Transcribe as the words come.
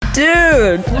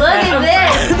Dude. Look at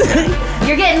this.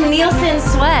 You're getting Nielsen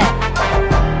sweat.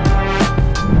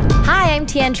 Hi, I'm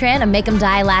Tian Tran, a Make 'em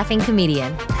Die laughing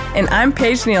comedian. And I'm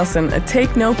Paige Nielsen, a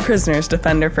Take No Prisoners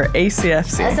defender for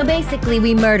ACFC. So basically,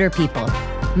 we murder people.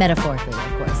 Metaphorically,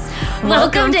 of course.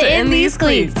 Welcome to In These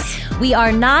Cleats. We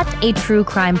are not a true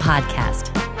crime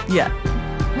podcast. Yeah.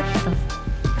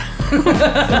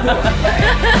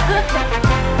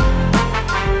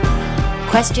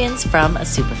 Questions from a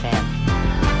superfan.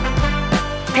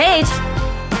 Paige,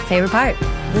 favorite part.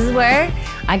 This is where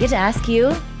I get to ask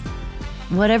you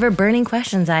whatever burning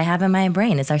questions I have in my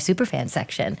brain. It's our superfan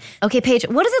section. Okay, Paige,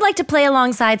 what is it like to play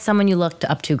alongside someone you looked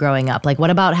up to growing up? Like, what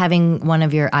about having one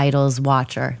of your idols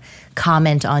watch or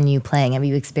comment on you playing? Have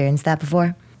you experienced that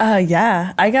before?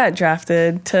 Yeah. I got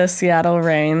drafted to Seattle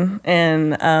Reign,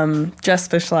 and Jess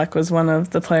Fishlock was one of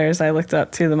the players I looked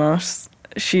up to the most.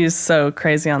 She's so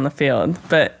crazy on the field,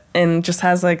 and just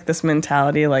has like this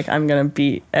mentality like I'm gonna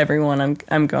beat everyone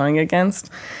I'm going against.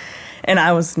 And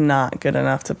I was not good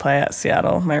enough to play at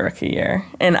Seattle my rookie year.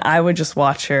 And I would just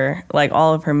watch her, like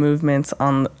all of her movements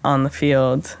on the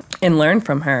field, and learn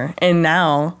from her. And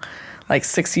now, like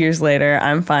 6 years later,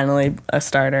 I'm finally a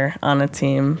starter on a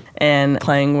team and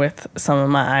playing with some of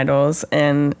my idols.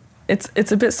 And it's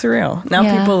a bit surreal.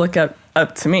 Now people look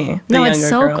up to me, the younger it's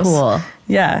so girls. Cool.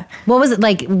 Yeah. What was it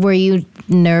like? Were you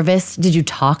nervous? Did you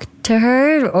talk to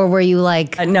her? Or were you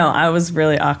like... No, I was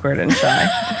really awkward and shy.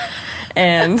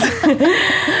 And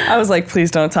I was like,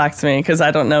 please don't talk to me because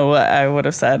I don't know what I would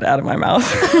have said out of my mouth.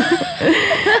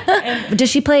 Does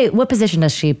she play... What position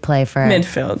does she play for?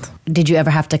 Midfield. Did you ever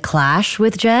have to clash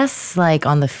with Jess, like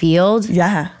on the field?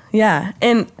 Yeah.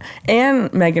 And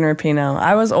Megan Rapinoe.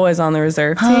 I was always on the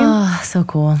reserve team. Oh, so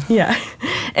cool. Yeah.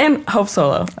 And Hope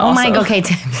Solo. Oh my God, okay.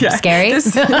 Yeah. Scary.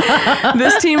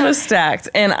 This team was stacked.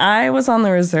 And I was on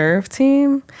the reserve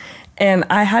team. And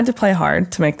I had to play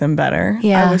hard to make them better.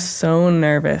 Yeah. I was so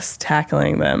nervous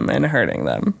tackling them and hurting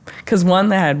them. Because one,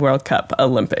 they had World Cup,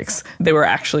 Olympics. They were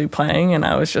actually playing, and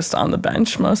I was just on the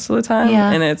bench most of the time.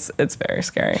 Yeah. And it's very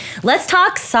scary. Let's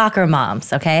talk soccer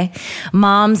moms, okay?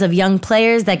 Moms of young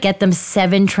players that get them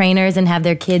 7 trainers and have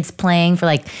their kids playing for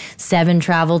like 7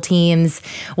 travel teams.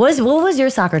 What was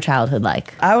your soccer childhood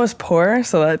like? I was poor,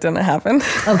 so that didn't happen.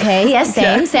 Okay, yes,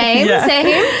 same.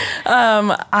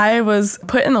 I was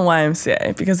put in the YMCA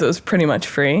because it was pretty much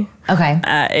free. Okay.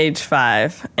 At age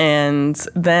 5. And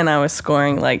then I was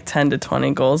scoring like 10 to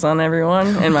 20 goals on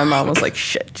everyone. And my mom was like,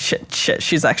 shit,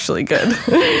 she's actually good.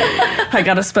 I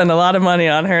got to spend a lot of money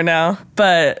on her now.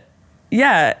 But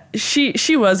yeah,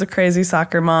 she was a crazy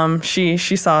soccer mom. She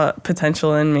saw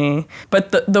potential in me.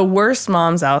 But the worst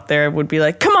moms out there would be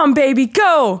like, come on, baby,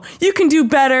 go. You can do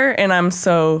better. And I'm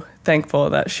so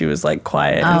thankful that she was like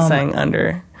quiet and sang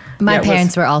under. My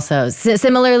parents were also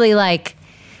similarly like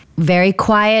very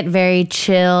quiet, very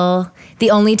chill.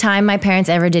 The only time my parents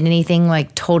ever did anything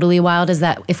like totally wild is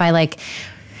that if I like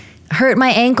hurt my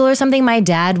ankle or something, my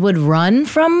dad would run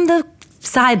from the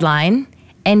sideline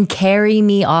and carry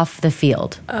me off the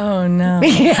field. Oh, no.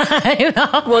 Yeah, I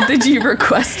know. Well, did you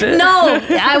request it? No,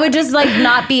 I would just like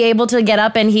not be able to get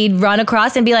up, and he'd run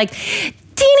across and be like,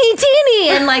 teeny,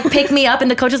 and like pick me up, and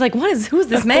the coach is like, who's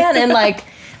this man? And like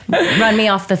run me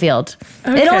off the field.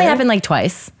 Okay. It only happened like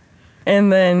twice.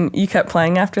 And then you kept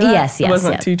playing after that? Yes. It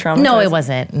wasn't too traumatizing? No, it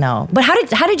wasn't. No. But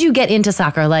how did you get into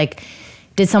soccer? Like,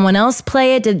 did someone else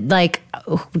play it?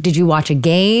 Did you watch a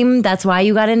game? That's why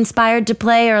you got inspired to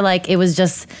play? Or like it was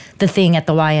just the thing at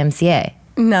the YMCA?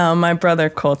 No, my brother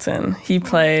Colton, he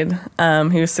played.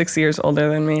 He was 6 years older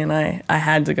than me, and I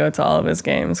had to go to all of his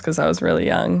games because I was really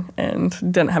young and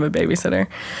didn't have a babysitter.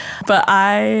 But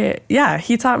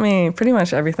he taught me pretty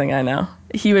much everything I know.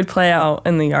 He would play out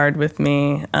in the yard with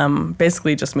me,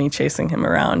 basically just me chasing him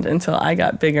around until I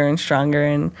got bigger and stronger,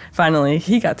 and finally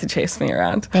he got to chase me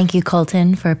around. Thank you,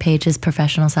 Colton, for Paige's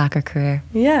professional soccer career.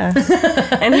 Yeah,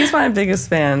 and he's my biggest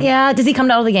fan. Yeah, does he come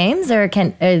to all the games, or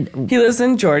can... He lives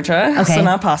in Georgia, so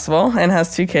not possible, and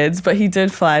has 2 kids, but he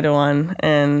did fly to one,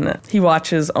 and he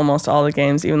watches almost all the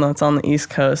games, even though it's on the East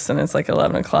Coast, and it's like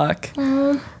 11 o'clock.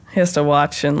 He has to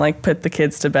watch and like put the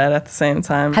kids to bed at the same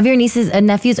time. Have your nieces and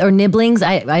nephews or nibblings?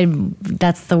 I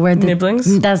that's the word.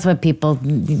 Nibblings? That's what people,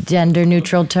 gender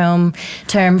neutral term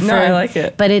for. No, I like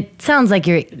it. But it sounds like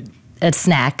you're a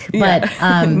snack. Yeah.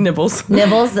 But nibbles.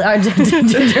 Nibbles?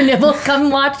 Did your nibbles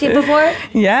come watch you before?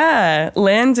 Yeah.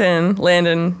 Landon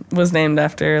was named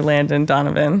after Landon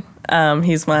Donovan.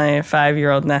 He's my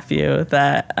 5-year-old nephew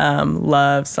that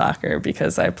loves soccer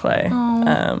because I play.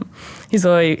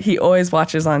 He always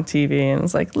watches on TV and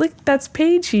is like, look, that's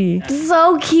Paigey.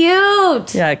 So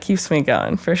cute. Yeah, it keeps me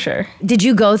going for sure. Did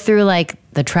you go through like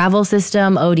the travel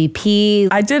system, ODP?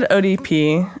 I did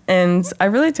ODP, and I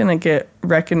really didn't get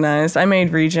recognized. I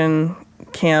made region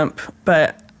camp,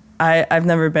 but I've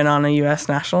never been on a U.S.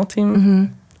 national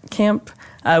team camp.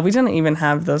 We didn't even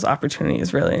have those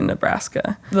opportunities really in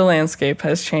Nebraska. The landscape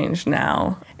has changed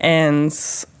now, and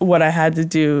what I had to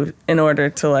do in order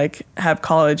to like have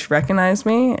college recognize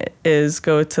me is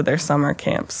go to their summer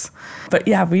camps. But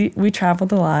yeah, we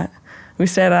traveled a lot. We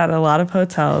stayed at a lot of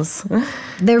hotels.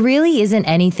 There really isn't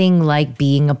anything like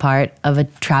being a part of a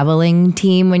traveling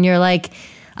team when you're like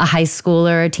a high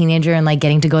schooler or a teenager and like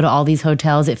getting to go to all these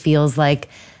hotels. It feels like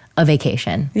a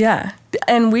vacation. Yeah.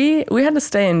 And we had to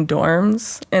stay in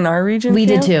dorms in our region. We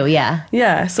camp. did too, yeah.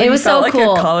 Yeah. So it you was felt so like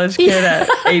cool. a college kid at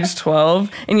age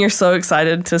 12, and you're so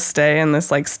excited to stay in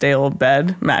this like stale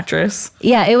bed mattress.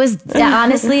 Yeah, it was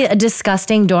honestly a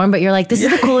disgusting dorm, but you're like, this is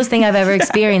the coolest thing I've ever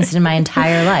experienced in my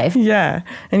entire life. Yeah.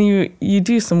 And you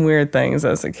do some weird things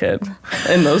as a kid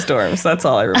in those dorms. That's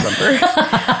all I remember.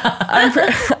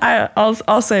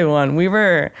 I'll say one.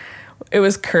 It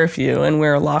was curfew, and we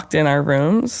were locked in our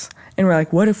rooms. And we're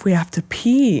like, what if we have to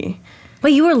pee?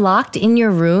 Wait, you were locked in your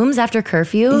rooms after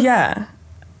curfew? Yeah.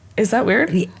 Is that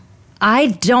weird? I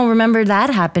don't remember that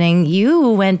happening.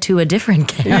 You went to a different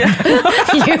camp.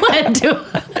 Yeah. You went to...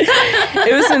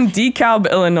 It was in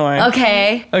DeKalb, Illinois.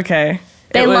 Okay.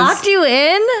 They locked you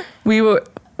in? We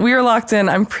were locked in.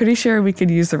 I'm pretty sure we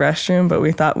could use the restroom, but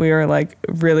we thought we were like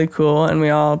really cool, and we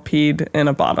all peed in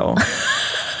a bottle.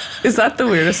 Is that the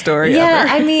weirdest story ever? Yeah,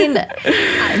 I mean,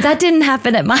 that didn't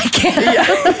happen at my camp. Yeah.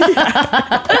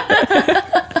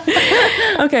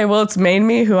 Okay, well, it's made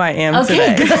me who I am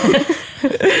today. Good.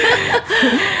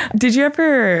 Did you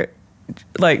ever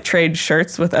like trade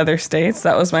shirts with other states?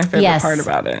 That was my favorite part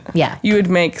about it. Yeah. You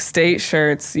would make state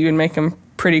shirts. You would make them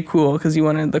pretty cool because you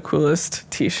wanted the coolest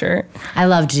t-shirt. I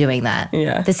loved doing that.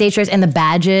 Yeah. The state shirts and the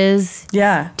badges.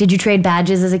 Yeah. Did you trade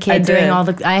badges as a kid during all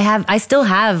the... I still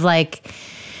have like...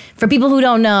 For people who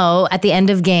don't know, at the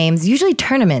end of games, usually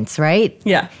tournaments, right?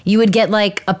 Yeah. You would get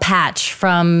like a patch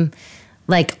from,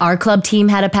 like our club team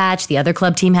had a patch, the other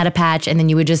club team had a patch, and then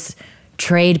you would just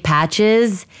trade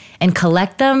patches and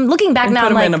collect them. Looking back now, put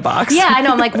I'm them like, in a box. Yeah, I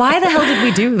know. I'm like, why the hell did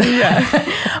we do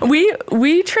that? Yeah.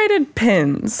 We traded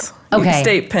pins. Okay.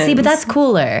 State pins. See, but that's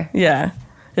cooler. Yeah.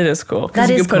 It is cool because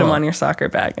you can put them on your soccer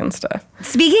bag and stuff.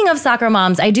 Speaking of soccer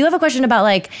moms, I do have a question about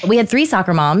like, we had 3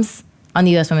 soccer moms on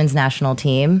the U.S. women's national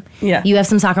team. Yeah. You have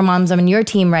some soccer moms on your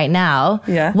team right now.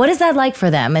 Yeah. What is that like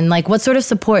for them? And like, what sort of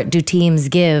support do teams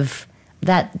give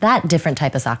that different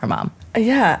type of soccer mom?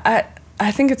 Yeah,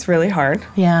 I think it's really hard.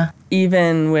 Yeah.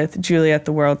 Even with Julie at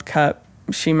the World Cup,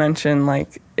 she mentioned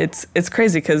like it's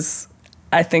crazy because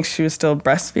I think she was still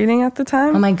breastfeeding at the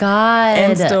time. Oh my God.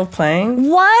 And still playing.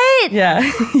 What? Yeah.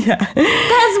 Yeah.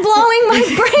 That's blowing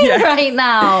my brain right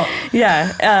now.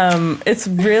 Yeah. It's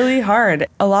really hard.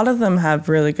 A lot of them have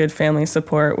really good family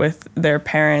support with their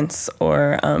parents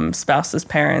or spouses'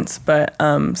 parents, but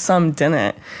some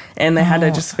didn't. And they had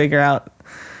to just figure out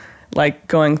like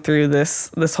going through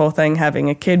this whole thing, having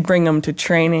a kid, bring them to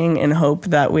training and hope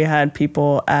that we had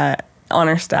people on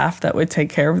our staff that would take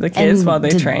care of the kids while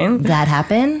they train. Did that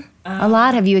happen a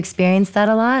lot? Have you experienced that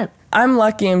a lot? I'm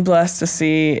lucky and blessed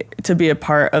to be a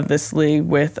part of this league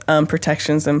with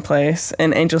protections in place.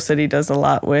 And Angel City does a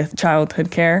lot with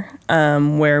childhood care,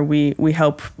 where we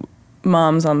help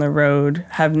moms on the road,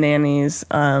 have nannies,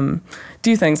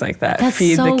 do things like that. That's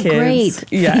feed so the kids.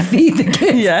 Great. Yeah. Feed the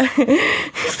kids. Yeah.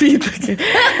 Feed the kids.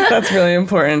 That's really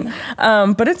important.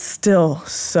 But it's still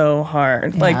so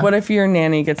hard. Yeah. Like, what if your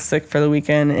nanny gets sick for the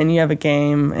weekend and you have a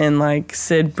game and like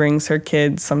Sid brings her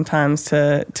kids sometimes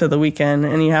to the weekend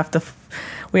and you have to...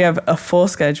 We have a full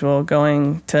schedule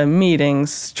going to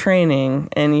meetings, training,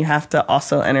 and you have to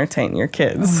also entertain your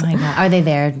kids. Oh my God. Are they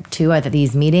there too? Are there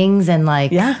these meetings and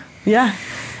like... Yeah.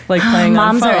 Like playing on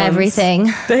Moms phones. are everything.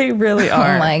 They really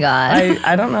are. Oh my God.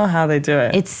 I don't know how they do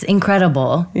it. It's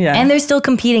incredible. Yeah. And they're still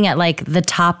competing at like the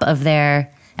top of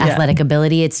their athletic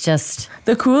ability. It's just...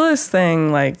 The coolest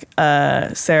thing, like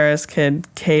Sarah's kid,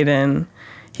 Caden,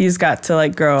 he's got to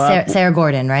like grow up. Sarah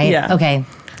Gordon, right? Yeah. Okay.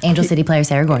 Angel City player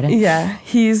Sarah Gordon. Yeah.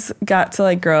 He's got to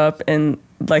like grow up in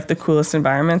like the coolest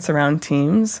environments around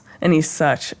teams. And he's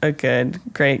such a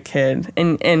great kid.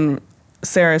 And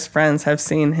Sarah's friends have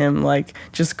seen him like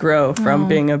just grow from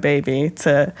being a baby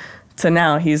to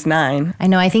now he's 9. I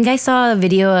know. I think I saw a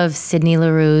video of Sydney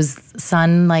LaRue's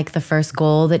son, like the first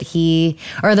goal that she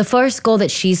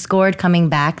scored coming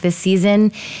back this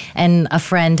season. And a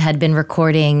friend had been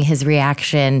recording his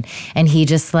reaction and he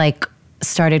just like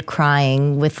started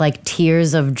crying with like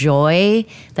tears of joy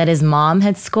that his mom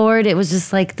had scored. It was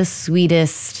just like the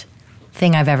sweetest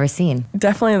thing I've ever seen.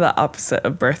 Definitely the opposite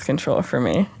of birth control for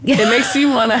me. It makes you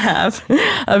want to have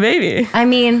a baby. I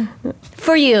mean,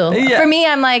 for you. Yeah. For me,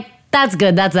 I'm like, that's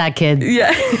good. That's that kid.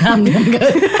 Yeah. I'm doing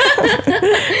good.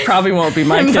 Probably won't be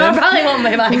my kid. Probably won't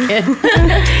be my kid.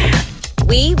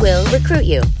 We will recruit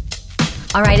you.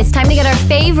 All right, it's time to get our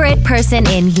favorite person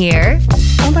in here.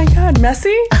 Oh my God,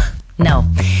 messy? No.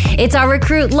 It's our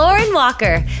recruit, Lauren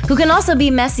Walker, who can also be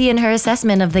messy in her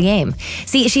assessment of the game.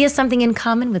 See, she has something in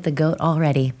common with the GOAT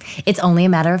already. It's only a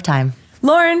matter of time.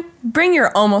 Lauren, bring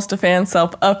your almost a fan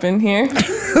self up in here.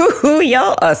 Ooh,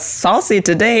 y'all are saucy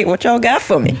today. What y'all got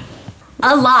for me?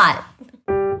 A lot.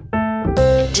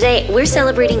 Today, we're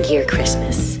celebrating Gear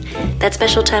Christmas. That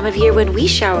special time of year when we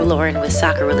shower Lauren with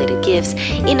soccer-related gifts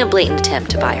in a blatant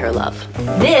attempt to buy her love.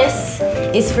 This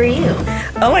is for you.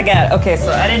 Oh my God. Okay,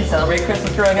 so I didn't celebrate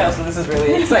Christmas growing up, so this is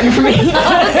really exciting for me.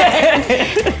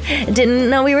 Didn't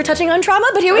know we were touching on trauma,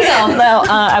 but here we go. Well,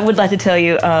 I would like to tell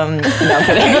you, no, I'm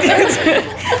kidding. This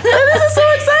is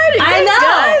so exciting. I Thanks, know.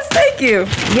 guys. Thank you.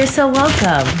 You're so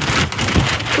welcome.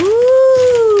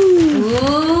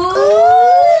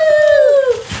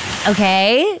 Ooh.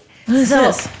 Okay. What is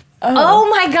this? Oh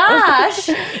my gosh.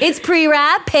 It's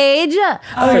pre-wrap, Paige.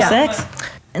 For sex?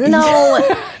 No.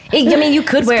 I mean, you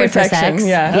could wear it for Protection, sex.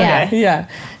 yeah. Okay. Yeah.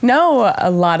 No,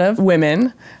 a lot of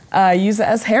women use it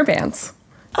as hair bands.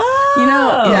 Oh. You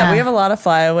know, Yeah. we have a lot of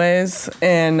flyaways,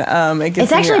 and it gets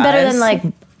It's in actually your better eyes. than like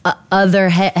other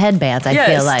headbands, I Yeah,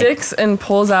 feel it like. sticks and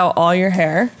pulls out all your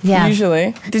hair, Yeah.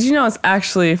 usually. Did you know it's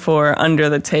actually for under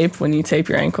the tape when you tape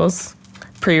your ankles?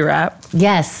 Pre-wrap?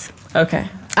 Yes. Okay.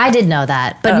 I did know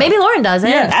that, but maybe Lauren doesn't.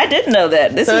 Yeah. I didn't know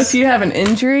that. This So is if you have an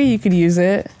injury, you could use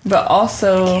it, but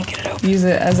also use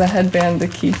it as a headband to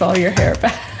keep all your hair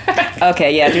back.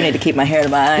 okay. Yeah, I do need to keep my hair to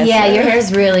my eyes. Yeah, your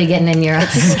hair's really getting in your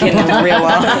eyes. Getting real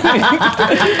long.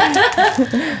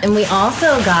 And we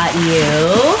also got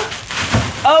you.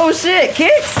 Oh shit,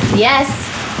 kicks. Yes.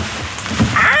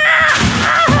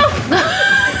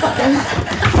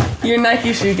 Your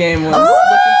Nike shoe game was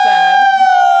looking sad.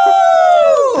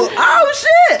 Oh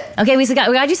shit. Okay, we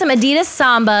got you some Adidas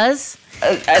Sambas.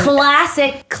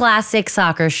 Classic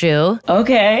soccer shoe.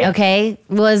 Okay. Okay,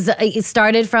 it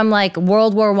started from like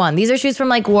World War One. These are shoes from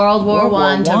like World War World War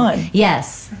One. One.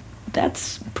 Yes,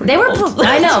 That's pretty they were. old.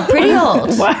 I know, pretty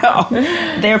old. Wow.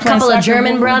 They were playing Couple of soccer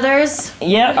German before? brothers.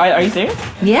 Yeah. Are you serious?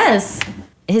 Yes,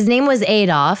 his name was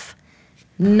Adolf.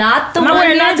 Not the Am I one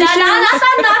wearing you're Nazi shoes?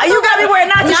 not You got me wearing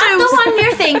Nazi not shoes. the one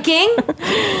you're thinking.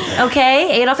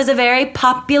 Okay, Adolf is a very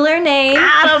popular name.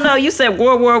 I don't know. You said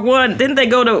World War One. Didn't they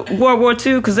go to World War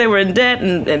II because they were in debt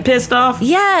and pissed off?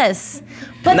 Yes,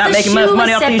 but Not the making shoe much is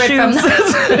money off these separate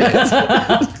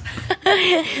shoes. from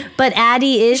But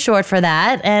Addie is short for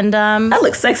that, and I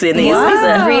look sexy in these. this These is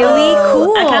are- really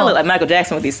cool. I kind of look like Michael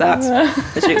Jackson with these socks.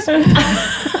 The shoes.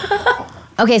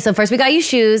 Okay, so first we got you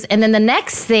shoes, and then the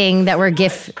next thing that we're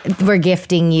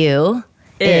gifting you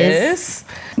is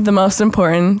The most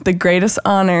important, the greatest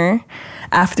honor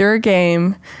after a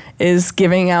game is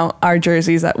giving out our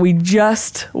jerseys that we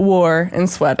just wore and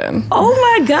sweat in. Oh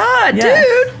my God, Yeah.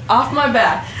 dude! Off my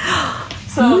back.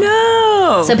 So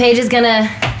No. so Paige is gonna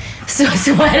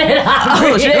sweat it out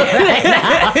for you right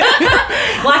now.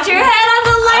 Watch your head on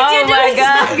the lights. Oh You're my doing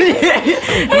God.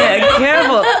 Yeah,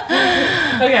 careful,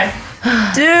 okay.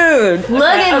 dude. Look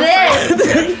at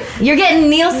this. You're getting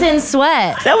Nielsen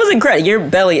sweat. That was incredible. Your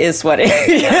belly is sweating.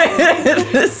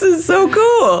 This is so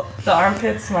cool. The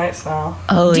armpits might smell.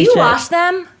 Holy Do you shit. wash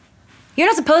them? You're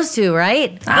not supposed to,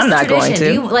 right? What's I'm the not going tradition?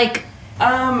 to. Do you like?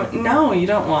 No, you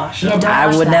don't wash Yeah, them. don't I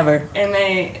wash would them. never. And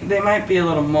they might be a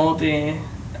little moldy,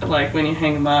 like when you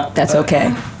hang them up. That's but-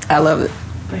 okay. I love it.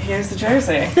 But here's the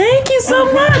jersey. Thank you so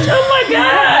much. Oh my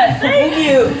God. Thank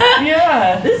you.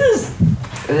 Yeah.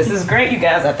 This is great, you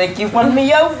guys. I think you've won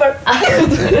me over.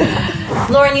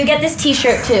 Lauren, you get this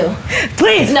T-shirt too.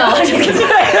 Please. No, I'm just kidding.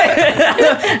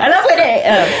 Enough with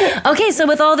it. Okay, so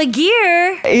with all the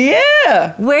gear,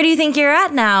 Yeah. where do you think you're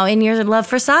at now in your love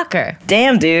for soccer?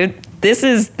 Damn, dude. This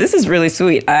is really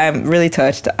sweet. I'm really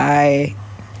touched. Oh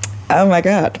my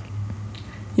God.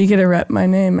 You get to rep my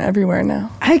name everywhere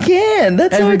now. I can.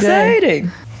 That's Every so day.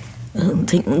 exciting.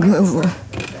 Take my gloves off.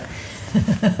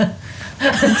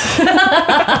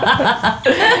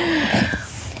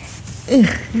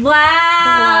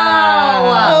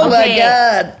 Wow. Oh my Okay.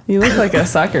 God. You look like a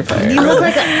soccer player. You look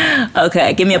like a.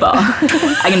 Okay, give me a ball.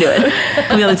 I can do it.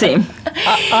 I'll be on the team.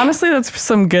 Honestly, that's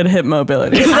some good hip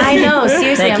mobility. I know.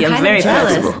 Seriously, Thank you. I'm kind very of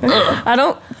jealous. flexible. I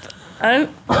don't.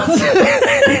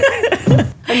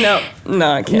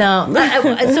 No, I can't. No.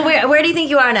 So where do you think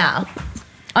you are now?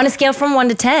 On a scale from 1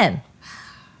 to 10.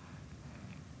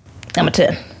 I'm a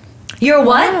 10. You're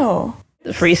what? Oh,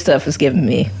 The free stuff is giving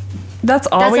me. That's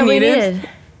all That's we all needed?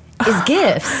 is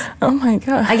gifts. Oh my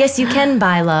God. I guess you can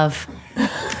buy love.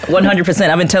 100%.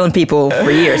 I've been telling people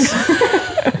for years.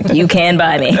 You can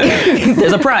buy me.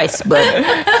 There's a price, but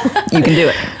you can do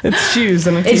it. It's shoes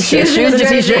and a t-shirt. It's shoes Shoes and and a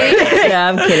a jersey. t-shirt. Yeah,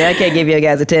 I'm kidding. I can't give you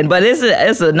guys a 10, but it's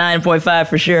a 9.5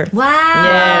 for sure.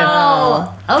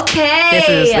 Wow. Okay. This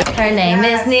is- Her name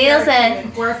is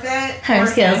Nielsen. Worth it. Her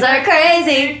skills are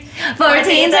crazy.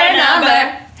 14's her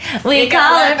number. We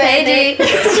call her Paige.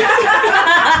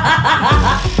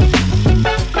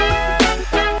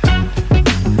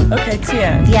 Okay,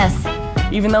 Tia. Yes,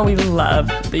 Even though we love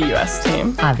the U.S.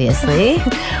 team, obviously.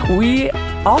 we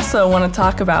also want to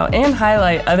talk about and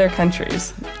highlight other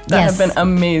countries that Yes. have been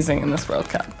amazing in this World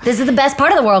Cup. This is the best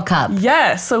part of the World Cup.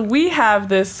 Yes, so we have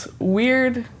this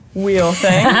weird wheel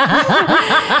thing,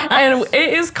 and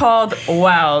it is called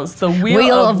WOWs, the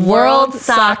Wheel of World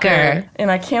Soccer.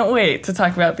 And I can't wait to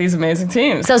talk about these amazing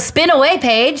teams. So spin away,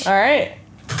 Paige. All right.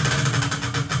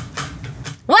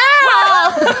 Wow!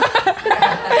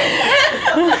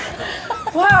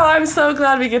 Wow, I'm so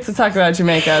glad we get to talk about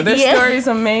Jamaica. Their Yeah. story is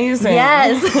amazing.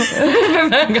 Yes.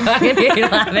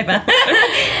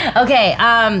 Okay,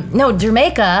 no,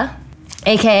 Jamaica,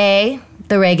 aka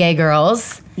the Reggae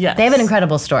Girls. Yes. They have an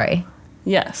incredible story.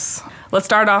 Yes. Let's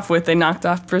start off with they knocked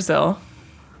off Brazil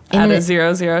In at the- a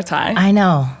 0-0 tie I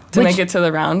know. to make it to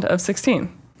the round of 16.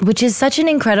 Which is such an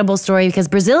incredible story because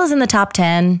Brazil is in the top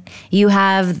 10. You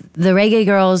have the Reggae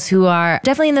Girls who are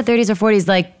definitely in the 30s or 40s.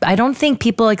 Like, I don't think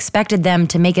people expected them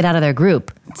to make it out of their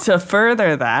group. To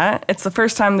further that, it's the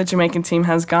first time the Jamaican team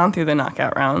has gone through the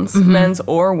knockout rounds, men's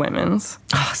or women's.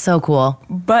 Oh, so cool.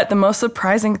 But the most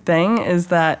surprising thing is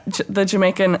that the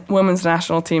Jamaican women's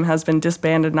national team has been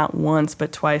disbanded not once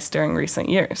but twice during recent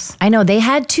years. I know, they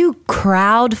had to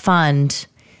crowdfund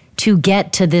to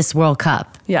get to this World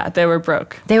Cup. Yeah, they were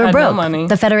broke. They were Had broke. No money.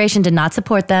 The Federation did not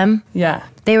support them. Yeah.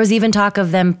 There was even talk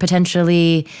of them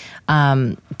potentially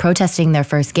protesting their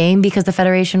first game because the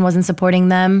Federation wasn't supporting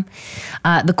them.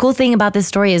 The cool thing about this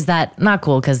story is that, not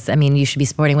cool because, I mean, you should be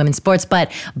supporting women's sports,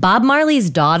 but Bob Marley's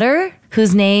daughter,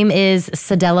 whose name is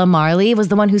Sadella Marley, was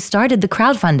the one who started the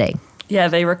crowdfunding. Yeah,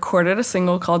 they recorded a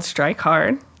single called Strike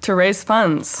Hard to raise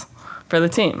funds for the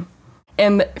team.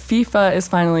 And FIFA is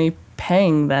finally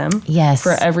paying them Yes.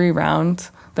 for every round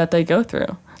that they go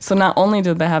through. So not only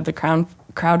did they have the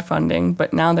crowdfunding,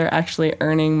 but now they're actually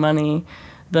earning money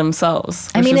themselves,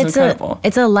 which I mean, is it's incredible.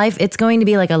 it's going to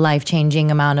be like a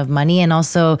life-changing amount of money and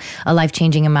also a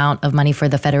life-changing amount of money for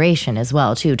the Federation as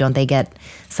well, too. Don't they get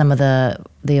some of the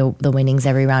winnings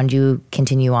every round you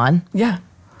continue on? Yeah.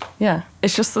 Yeah.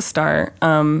 It's just the start.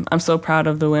 I'm so proud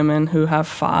of the women who have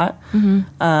fought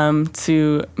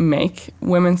to make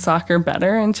women's soccer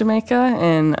better in Jamaica.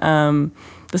 And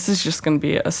this is just going to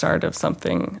be a start of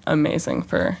something amazing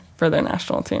for their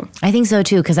national team. I think so,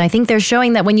 too, because I think they're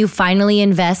showing that when you finally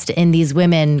invest in these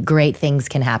women, great things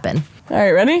can happen. All right,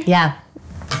 ready? Yeah.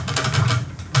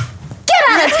 Get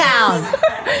out of town!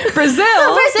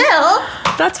 Brazil! Brazil!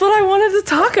 That's what I wanted to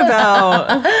talk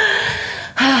about.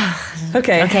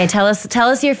 Okay. Okay, tell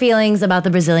us your feelings about the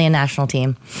Brazilian national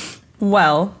team.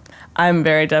 Well, I'm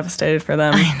very devastated for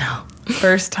them. I know.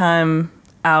 First time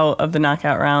out of the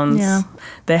knockout rounds. Yeah.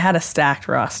 They had a stacked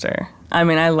roster. I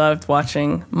mean, I loved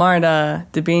watching Marta,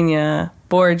 Dabinia,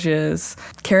 Borges,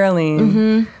 Caroline.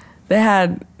 Mm-hmm. They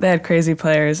had crazy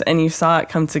players, and you saw it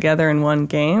come together in one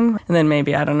game. And then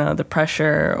maybe, I don't know, the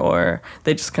pressure or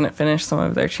they just couldn't finish some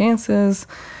of their chances.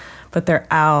 But they're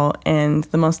out, and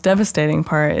the most devastating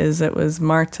part is it was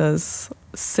Marta's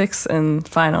sixth and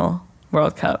final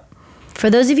World Cup. For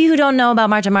those of you who don't know about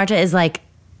Marta is like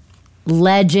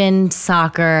legend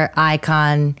soccer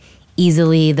icon,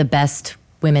 easily the best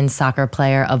women's soccer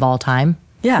player of all time.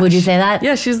 Yeah. Would you say that?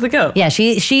 Yeah, she's the GOAT. Yeah,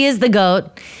 she is the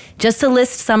GOAT. Just to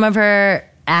list some of her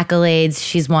accolades,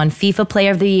 she's won FIFA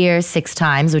Player of the Year 6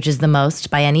 times, which is the most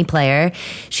by any player.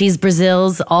 She's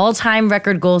Brazil's all-time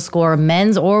record goal scorer,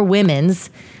 men's or women's,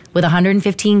 with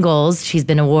 115 goals. She's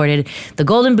been awarded the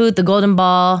Golden Boot, the Golden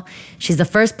Ball. She's the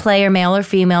first player, male or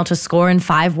female, to score in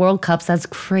 5 World Cups. That's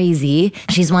crazy.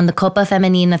 She's won the Copa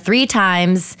Feminina 3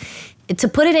 times. To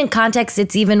put it in context,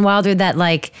 it's even wilder that,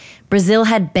 like, Brazil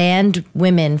had banned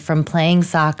women from playing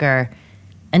soccer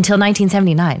until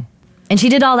 1979. And she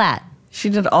did all that. She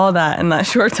did all that in that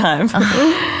short time.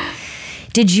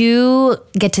 Did you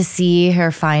get to see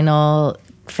her final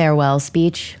farewell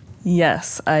speech?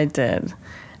 Yes, I did.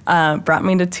 Brought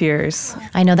me to tears.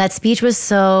 I know that speech was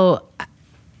so...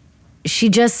 She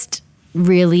just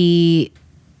really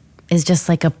is just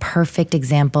like a perfect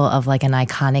example of like an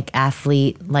iconic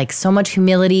athlete, like so much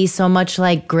humility, so much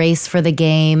like grace for the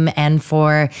game and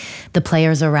for the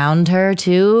players around her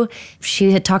too.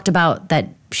 She had talked about that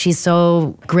she's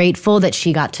so grateful that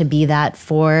she got to be that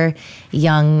for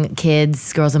young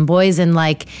kids, girls and boys. And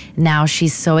like now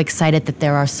she's so excited that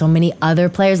there are so many other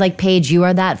players like Paige. You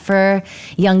are that for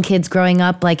young kids growing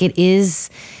up. Like it is,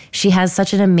 she has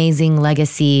such an amazing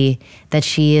legacy that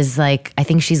she is like, I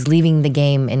think she's leaving the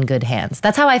game in good hands.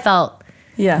 That's how I felt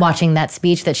watching that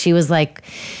speech, that she was like,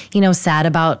 you know, sad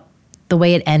about the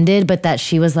way it ended, but that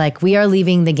she was like, we are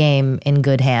leaving the game in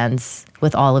good hands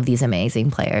with all of these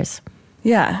amazing players.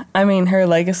 Yeah, I mean, her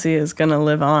legacy is going to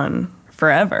live on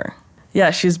forever.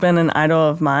 Yeah, she's been an idol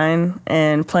of mine,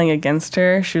 and playing against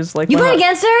her, she was like... You played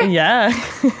against her? Yeah.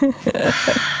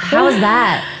 How was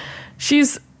that?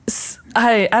 She's...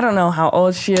 I don't know how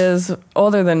old she is,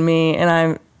 older than me,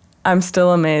 and I'm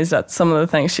still amazed at some of the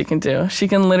things she can do. She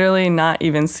can literally not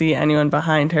even see anyone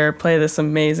behind her, play this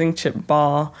amazing chip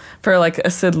ball for like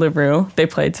a Sid LaRue. They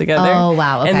played together. Oh,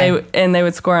 wow. Okay. And they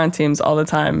would score on teams all the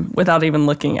time without even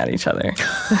looking at each other.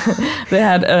 They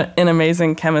had an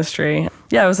amazing chemistry.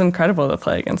 Yeah, it was incredible to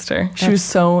play against her. She was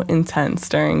so intense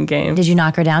during games. Did you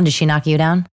knock her down? Did she knock you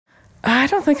down? I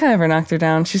don't think I ever knocked her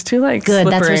down. She's too like good.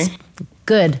 slippery. That's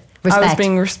good. Respect. I was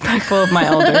being respectful of my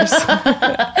elders.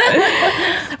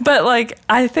 But like,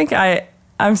 I think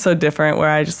I'm so different where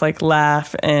I just like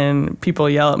laugh and people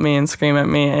yell at me and scream at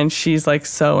me, and she's like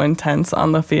so intense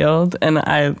on the field, and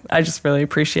I just really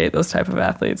appreciate those type of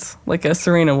athletes, like a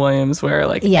Serena Williams, where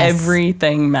like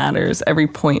everything matters, every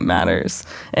point matters,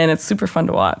 and it's super fun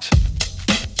to watch.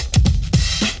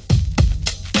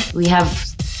 We have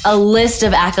a list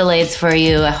of accolades for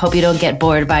you. I hope you don't get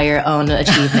bored by your own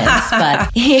achievements.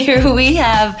 But here we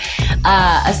have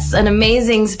an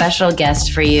amazing special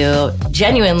guest for you.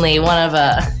 Genuinely one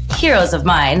of heroes of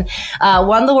mine.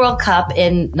 Won the World Cup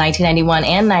in 1991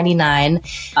 and 99.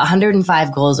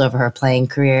 105 goals over her playing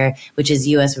career, which is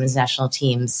U.S. Women's National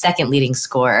Team's second leading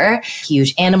scorer.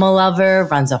 Huge animal lover,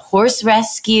 runs a horse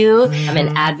rescue. I'm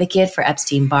an advocate for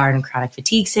Epstein-Barr and chronic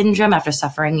fatigue syndrome after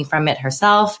suffering from it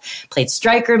herself. Played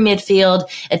striker midfield.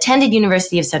 Attended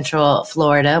University of Central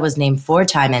Florida. Was named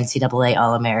 4-time NCAA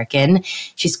All-American.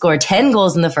 She scored 10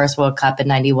 goals in the first World Cup in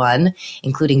 91,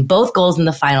 including both goals in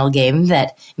the final game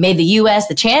that made the U.S.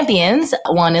 the champions.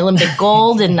 Won Olympic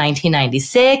gold in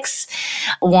 1996.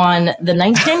 Won the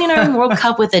 1999 World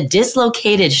Cup with a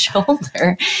dislocated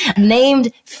shoulder.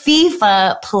 Named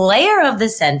FIFA Player of the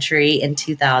Century in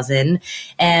 2000.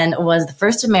 And was the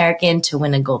first American to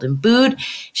win a Golden Boot.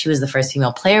 She was the first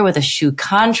female player with a shoe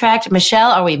contract.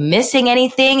 Michelle, are we missing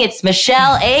anything? It's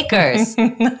Michelle Akers.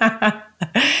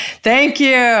 Thank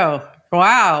you.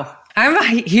 Wow. I'm a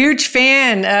huge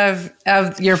fan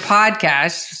of your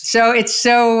podcast, so it's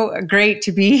so great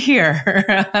to be here.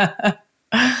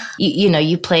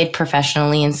 You played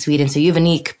professionally in Sweden, so you have a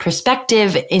unique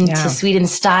perspective into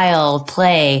Sweden's style of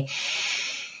play.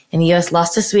 And the U.S.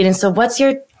 lost to Sweden. So what's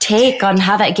your take on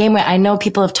how that game went? I know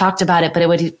people have talked about it, but it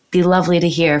would be lovely to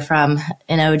hear from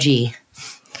an OG.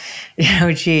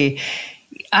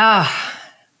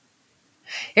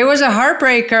 It was a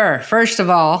heartbreaker, first of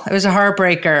all. It was a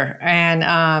heartbreaker.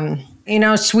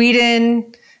 And,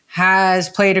 Sweden has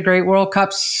played a great World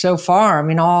Cup so far. I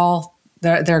mean, all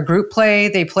their group play,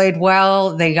 they played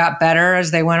well. They got better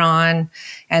as they went on,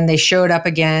 and they showed up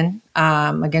again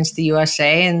against the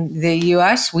USA. And the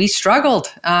U.S., we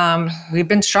struggled. We've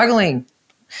been struggling,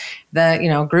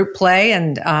 group play.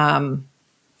 And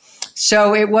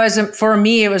so it wasn't, for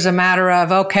me, it was a matter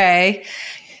of, okay,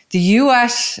 the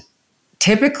U.S.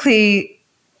 typically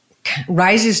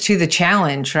rises to the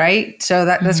challenge, right? So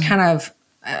that's kind of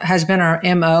has been our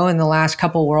MO in the last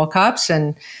couple World Cups,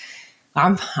 and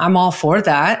I'm all for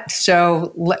that.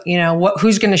 So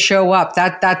who's going to show up?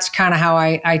 That's kind of how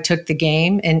I took the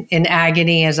game in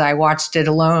agony as I watched it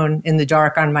alone in the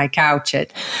dark on my couch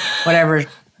at whatever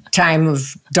time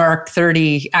of dark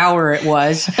 30 hour it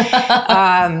was.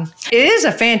 It is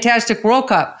a fantastic World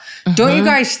Cup. Mm-hmm. Don't you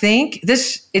guys think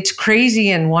it's crazy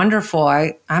and wonderful?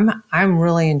 I'm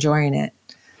really enjoying it.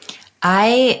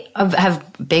 I have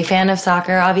a big fan of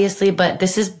soccer, obviously, but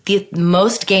this is the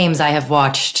most games I have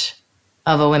watched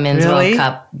of a women's World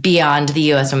Cup beyond the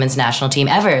U.S. women's national team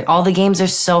ever. All the games are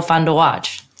so fun to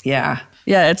watch. Yeah.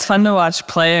 Yeah, it's fun to watch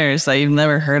players that you've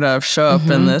never heard of show up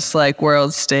in this like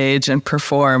world stage and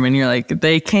perform, and you're like,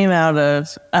 they came out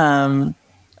of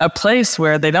a place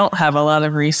where they don't have a lot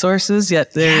of resources,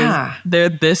 yet they're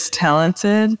this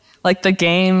talented. Like the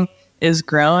game is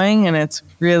growing, and it's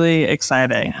really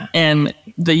exciting. Yeah. And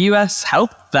the U.S.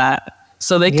 helped that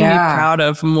So they can be proud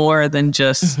of more than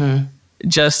just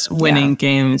winning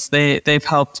games. They've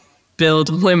helped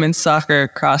build women's soccer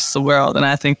across the world, and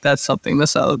I think that's something to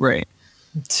celebrate.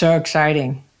 It's so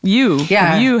exciting. You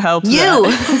helped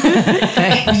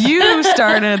that. You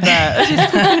started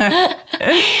that.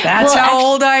 That's how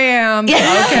old I am.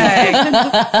 Okay.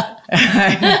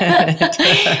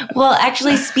 Well,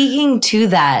 actually, speaking to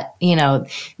that,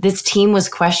 this team was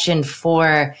questioned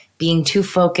for being too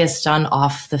focused on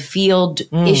off the field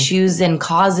issues and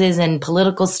causes and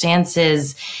political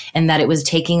stances, and that it was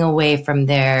taking away from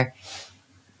their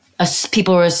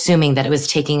people were assuming that it was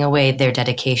taking away their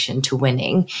dedication to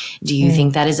winning. Do you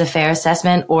think that is a fair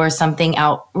assessment or something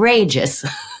outrageous?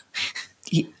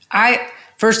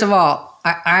 First of all,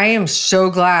 I am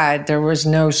so glad there was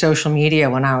no social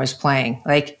media when I was playing.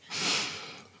 Like,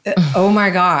 oh my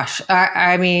gosh.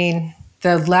 I mean,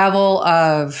 the level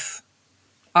of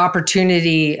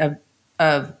opportunity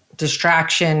of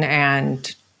distraction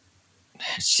and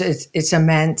it's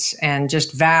immense and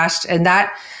just vast. And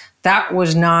that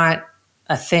was not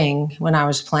a thing when I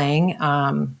was playing.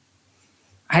 I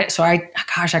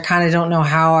kind of don't know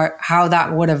how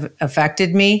that would have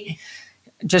affected me.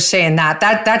 Just saying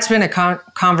that's been a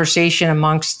conversation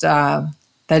amongst my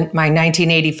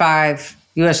 1985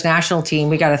 U.S. national team.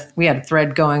 We had a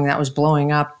thread going that was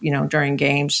blowing up, during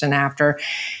games and after,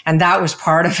 and that was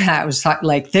part of that. It was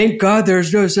like, thank God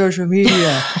there's no social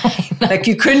media. Like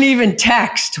you couldn't even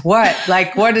text. What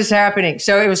is happening?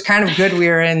 So it was kind of good. We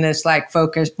were in this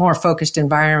more focused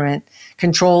environment,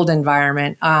 controlled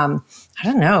environment. I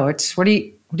don't know. What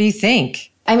do you think?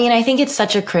 I mean, I think it's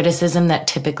such a criticism that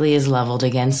typically is leveled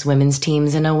against women's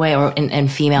teams in a way,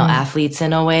 and female athletes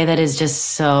in a way that is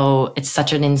just it's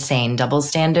such an insane double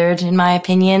standard, in my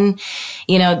opinion.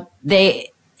 In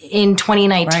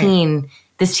 2019,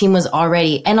 this team was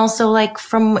already, and also like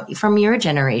from your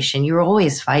generation, you were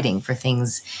always fighting for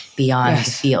things beyond the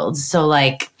field. So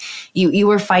like you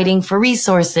were fighting for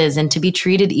resources and to be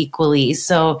treated equally.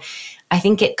 So I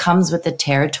think it comes with the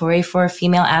territory for a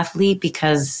female athlete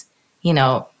because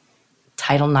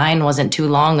Title IX wasn't too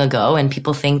long ago, and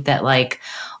people think that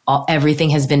everything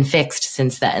has been fixed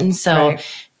since then. So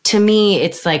to me,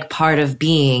 it's like part of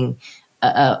being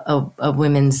a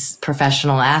women's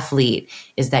professional athlete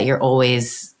is that you're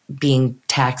always being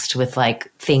taxed with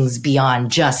things beyond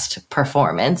just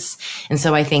performance. And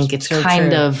so I think it's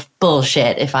kind of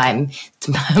bullshit if I'm,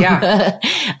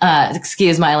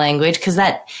 excuse my language, because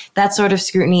that sort of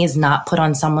scrutiny is not put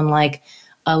on someone like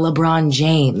a LeBron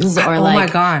James or oh my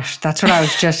gosh, that's what I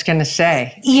was just going to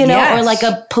say. Or like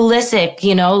a Pulisic,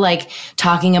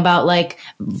 talking about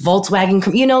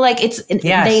Volkswagen,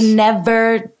 they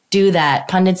never do that.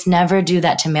 Pundits never do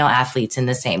that to male athletes in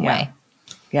the same way.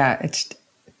 Yeah, it's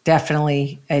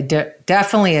definitely a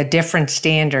different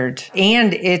standard.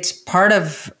 And it's part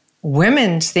of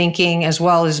women's thinking as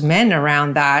well as men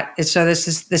around that. And so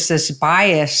this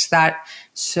bias that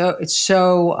it's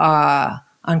so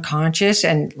unconscious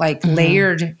and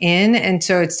layered in. And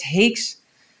so it takes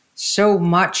so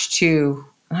much to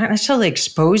not necessarily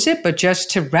expose it, but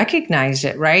just to recognize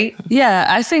it, right? Yeah,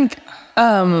 I think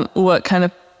what kind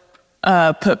of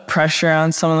put pressure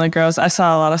on some of the girls, I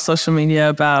saw a lot of social media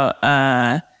about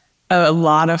a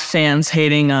lot of fans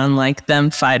hating on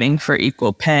them fighting for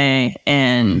equal pay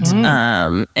and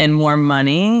more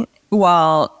money,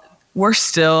 while we're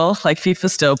still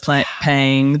FIFA's still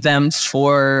paying them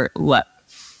for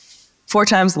 4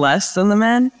 times less than the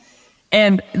men.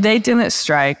 And they didn't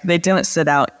strike. They didn't sit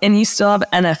out. And you still have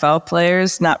NFL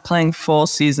players not playing full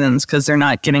seasons because they're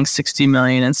not getting $60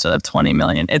 million instead of $20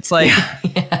 million. It's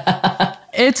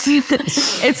it's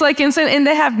insane. And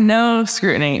they have no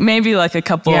scrutiny. Maybe a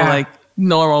couple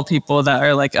normal people that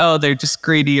are oh, they're just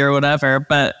greedy or whatever.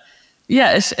 But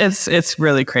yeah, it's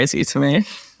really crazy to me.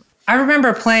 I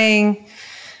remember playing.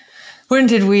 When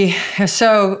did we?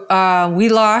 So we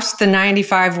lost the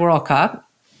 95 World Cup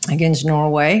against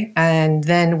Norway. And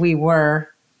then we were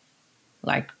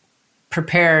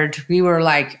prepared. We were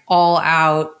all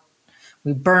out.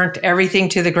 We burnt everything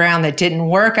to the ground that didn't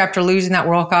work after losing that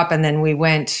World Cup. And then we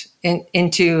went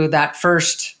into that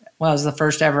it was the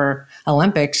first ever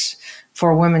Olympics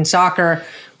for women's soccer.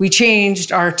 We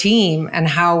changed our team and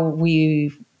how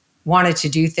we wanted to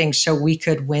do things so we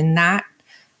could win that.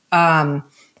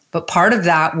 But part of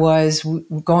that was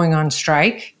going on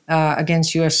strike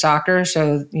against U.S. Soccer.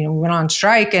 So, we went on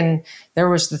strike and there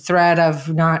was the threat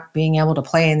of not being able to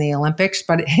play in the Olympics,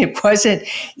 but it wasn't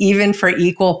even for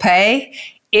equal pay.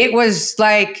 It was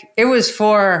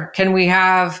for, can we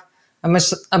have a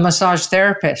massage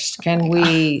therapist? Can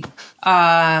we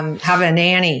have a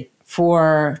nanny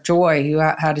for Joy, who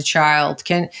had a child.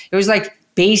 It was like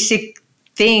basic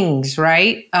things,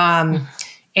 right? But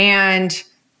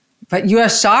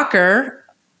U.S. Soccer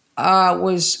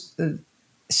was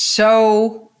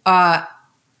so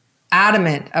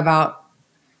adamant about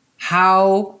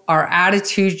how our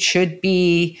attitude should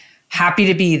be happy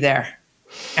to be there.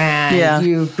 And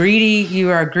you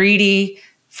are greedy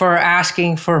for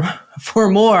asking for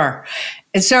more.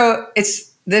 And so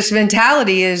this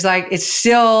mentality is like, it's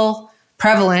still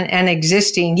prevalent and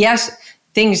existing. Yes,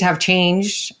 things have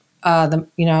changed.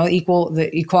 The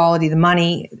equality, the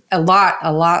money, a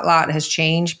lot has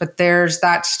changed, but there's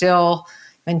that still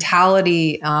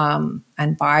mentality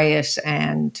and bias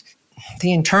and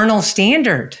the internal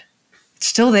standard. It's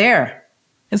still there.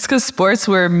 It's because sports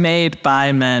were made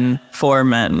by men for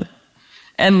men.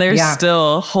 And they're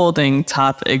still holding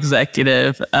top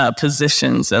executive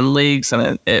positions and leagues,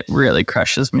 and it really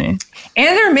crushes me.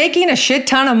 And they're making a shit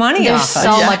ton of money off of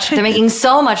it. They're making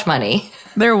so much money.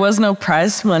 There was no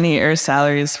prize money or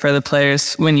salaries for the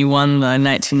players when you won the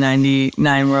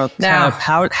 1999 World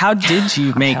Cup. How did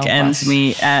you make ends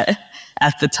meet at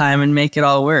the time and make it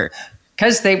all work?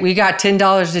 Because we got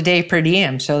 $10 a day per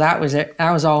diem, so that was it.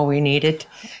 That was all we needed.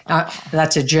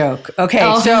 That's a joke. Okay,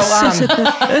 so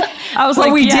I was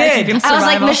like, we did. I was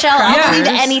like, Michelle, I'll read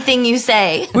anything you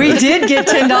say. We did get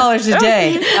 $10 a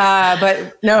day,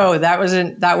 but no, that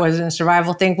wasn't a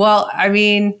survival thing. Well, I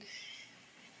mean,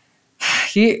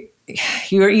 you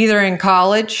were either in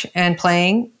college and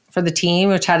playing for the team,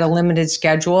 which had a limited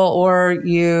schedule, or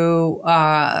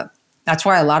that's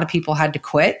why a lot of people had to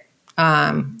quit.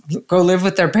 Go live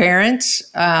with their parents.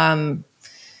 So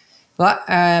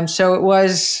it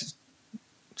was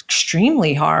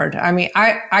extremely hard. I mean,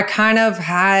 I kind of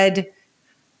I'm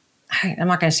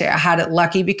not going to say I had it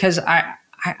lucky, because I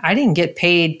didn't get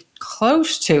paid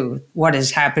close to what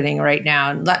is happening right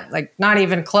now. Like not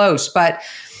even close, but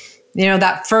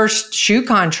that first shoe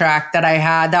contract that I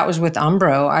had, that was with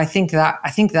Umbro. I think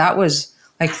that was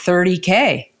like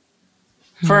 $30K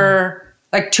for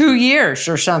like 2 years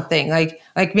or something. Like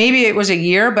maybe it was a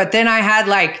year, but then I had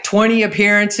like 20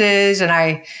 appearances, and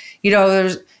I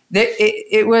did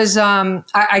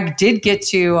get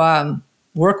to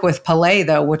work with Pelé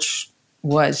though, which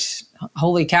was,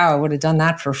 holy cow, I would have done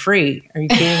that for free. Are you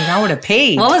kidding? I would have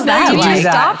paid. What was that like?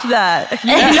 Stop that.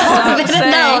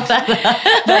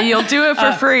 That you'll do it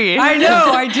for free. I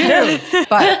know, I do.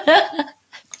 But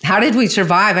how did we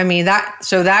survive? I mean,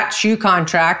 that shoe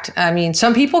contract, I mean,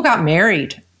 some people got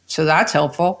married, so that's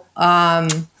helpful.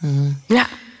 Yeah.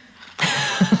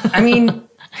 I mean,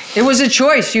 it was a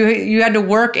choice. You had to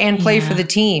work and play for the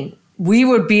team. We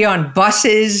would be on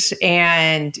buses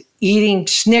and eating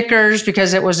Snickers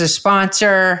because it was a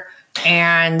sponsor,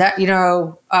 and that,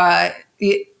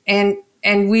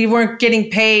 and we weren't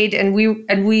getting paid, and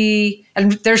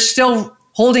they're still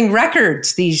holding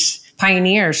records, these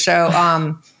pioneers. So,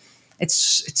 to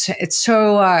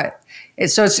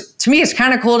me, it's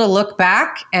kind of cool to look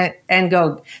back and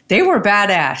go, they were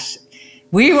badass.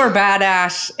 We were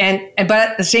badass. But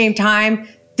at the same time,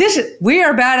 we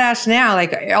are badass now.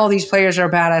 Like, all these players are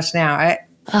badass now.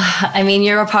 I mean,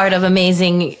 you're a part of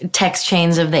amazing text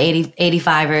chains of the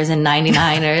 85ers and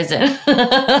 99ers.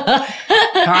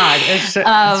 God,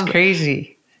 it's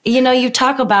crazy. You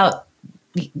talk about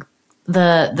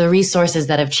the resources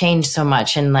that have changed so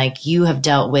much, and like, you have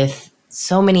dealt with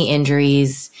so many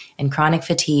injuries and chronic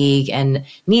fatigue and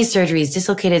knee surgeries,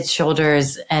 dislocated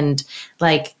shoulders, and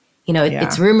like,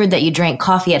 it's rumored that you drank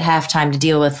coffee at halftime to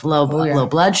deal with low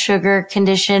blood sugar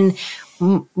condition.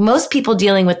 Most people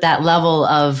dealing with that level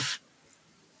of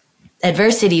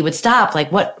adversity would stop.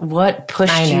 Like, what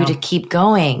pushed you to keep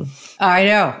going? I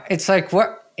know. It's like,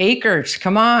 what, Akers,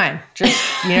 come on. Just,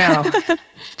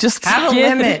 just have a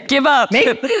limit. Give up.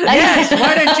 Yes,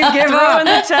 why don't you give up? Throw in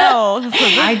the towel.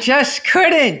 I just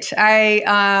couldn't.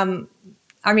 I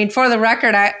mean, for the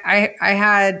record, I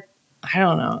had, I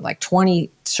don't know, like 20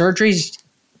 surgeries,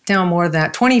 no more than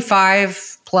that,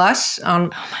 25 plus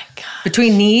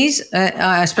between knees,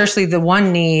 especially the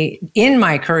one knee in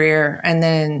my career. And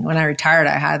then when I retired,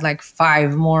 I had like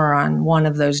 5 more on one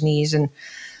of those knees. And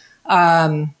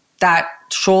that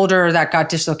shoulder that got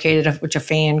dislocated, which a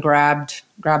fan grabbed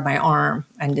my arm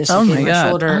and dislocated my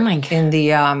shoulder in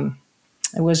the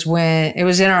it was in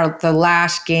the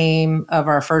last game of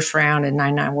our first round in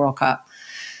 '99 World Cup.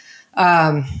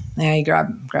 He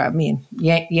grabbed me and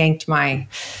yanked my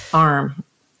arm.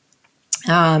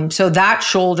 So that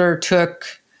shoulder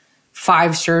took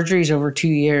 5 surgeries over 2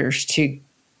 years to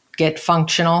get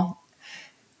functional.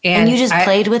 And you just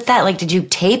played with that? Like, did you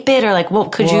tape it, or like,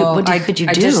 what could you do?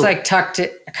 I just like tucked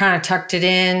it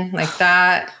in like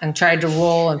that and tried to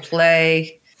roll and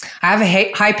play. I have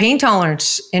a high pain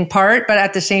tolerance in part, but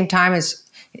at the same time,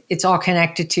 it's all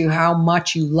connected to how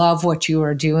much you love what you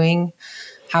are doing,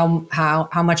 how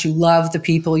much you love the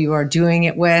people you are doing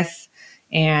it with,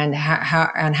 and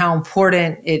how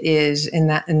important it is in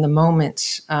the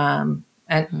moments. So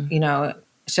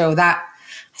that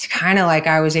it's kind of like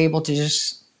I was able to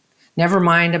just never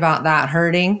mind about that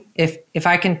hurting. If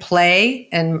I can play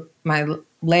and my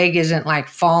leg isn't like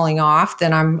falling off,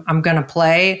 then I'm going to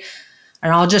play,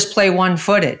 and I'll just play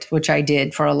one-footed, which I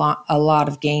did for a lot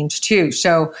of games too.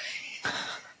 So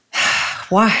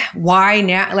why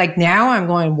now? Like now I'm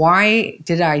going, why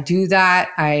did I do that?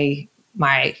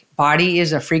 My body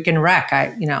is a freaking wreck.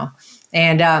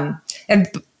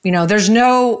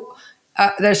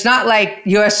 There's not like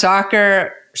U.S.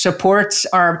 Soccer supports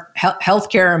our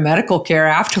healthcare or medical care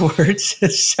afterwards.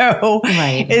 So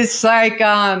it's like,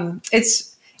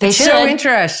 it's so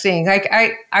interesting. Like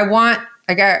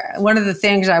one of the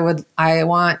things I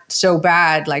want so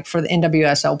bad, like for the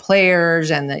NWSL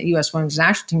players and the U.S. women's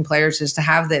national team players, is to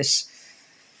have this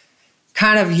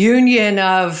kind of union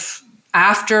of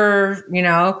after,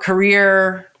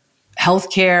 career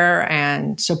healthcare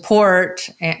and support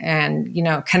and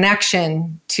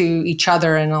connection to each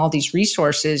other and all these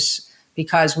resources,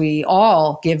 because we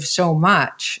all give so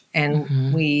much,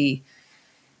 and we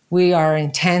are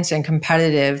intense and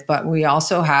competitive, but we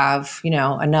also have,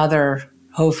 another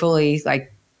hopefully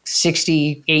like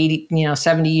 60, 80,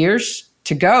 70 years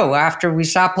to go after we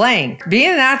stop playing.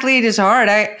 Being an athlete is hard.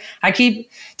 I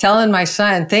keep telling my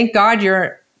son, thank God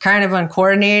you're kind of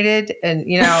uncoordinated and,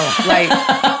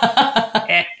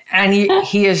 and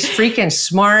he is freaking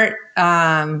smart.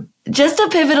 Just to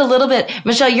pivot a little bit,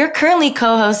 Michelle, you're currently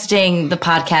co-hosting the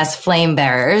podcast Flame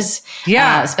Bearers,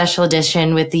 special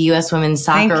edition with the U.S. Women's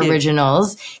Soccer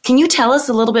Originals. Can you tell us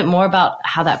a little bit more about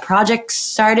how that project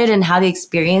started and how the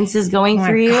experience is going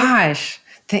for you? Gosh,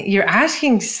 you're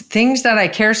asking things that I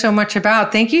care so much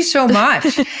about. Thank you so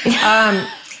much.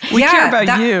 We care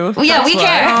about you. Well, yeah, we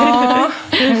care.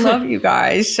 I love you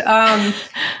guys.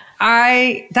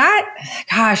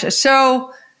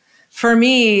 So for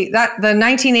me, that the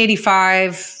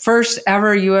 1985 first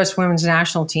ever U.S. women's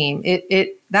national team,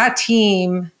 that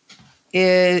team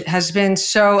has been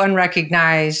so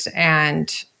unrecognized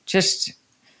and just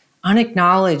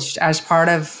unacknowledged as part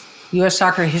of U.S.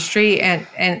 soccer history, and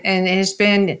it has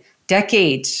been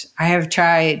decades. I have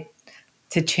tried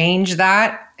to change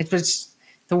that. It was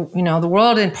the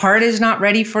world in part is not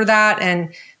ready for that,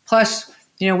 and plus,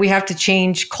 we have to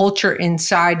change culture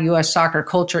inside U.S. soccer,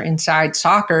 culture inside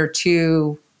soccer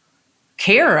to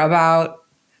care about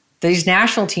these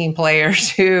national team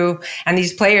players and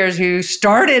these players who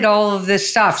started all of this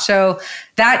stuff. So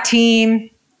that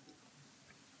team,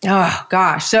 oh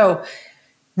gosh. So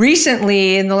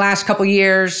recently in the last couple of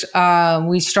years,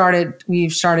 we've started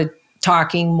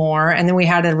talking more, and then we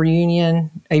had a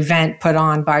reunion event put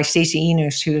on by Stacey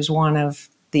Enos, who is one of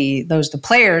the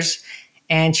players.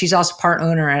 And she's also part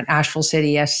owner at Asheville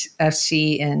City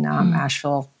FC in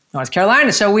Asheville, North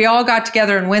Carolina. So we all got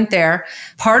together and went there.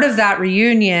 Part of that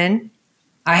reunion,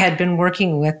 I had been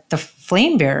working with the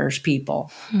Flame Bearers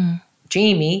people,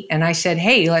 Jamie, and I said,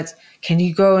 "Hey, can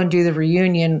you go and do the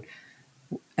reunion?"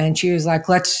 And she was like,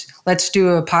 "Let's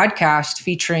do a podcast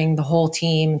featuring the whole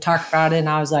team and talk about it." And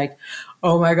I was like,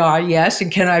 "Oh my God, yes.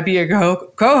 And can I be a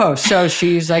co-host?" So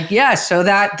she's like, "Yes." So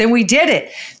then we did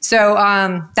it. So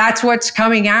that's what's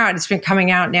coming out. It's been coming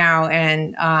out now.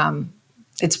 And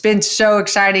it's been so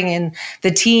exciting. And the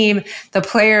team, the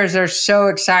players are so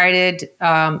excited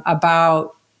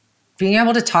about being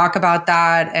able to talk about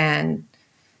that and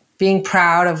being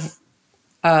proud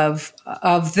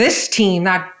of this team,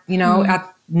 not,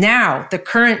 now the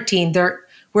current team.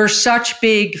 We're such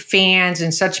big fans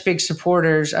and such big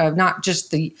supporters of not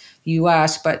just the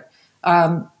U.S., but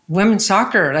women's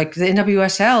soccer, like the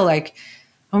NWSL, like,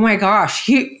 oh my gosh,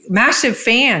 massive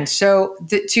fans. So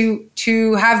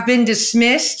to have been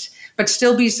dismissed but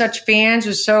still be such fans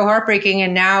was so heartbreaking.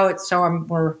 And now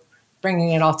we're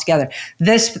bringing it all together.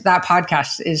 That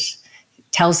podcast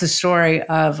tells the story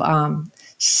of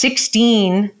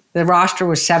 16. The roster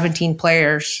was 17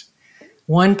 players.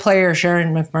 One player,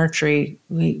 Sharon McMurtry,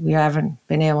 we haven't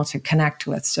been able to connect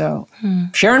with. So,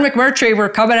 Sharon McMurtry, we're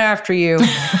coming after you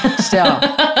still.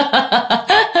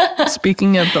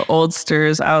 Speaking of the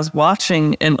oldsters, I was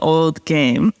watching an old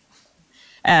game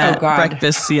at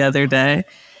breakfast the other day,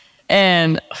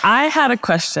 and I had a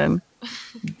question.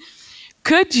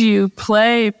 Could you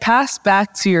pass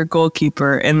back to your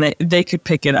goalkeeper and they could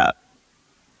pick it up?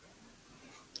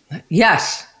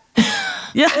 Yes.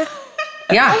 Yeah.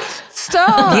 Yeah.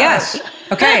 Stop. Yes.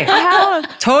 Okay.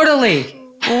 Totally.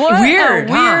 What weird,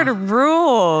 a weird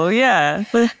rule. Yeah.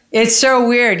 It's so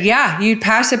weird. Yeah. You'd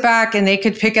pass it back and they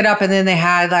could pick it up, and then they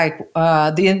had like,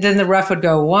 then the ref would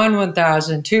go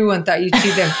 1,000, 2, 1,000. You'd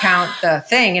see them count the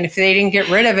thing. And if they didn't get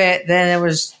rid of it, then it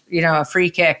was, a free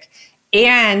kick.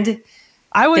 And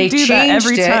I would do that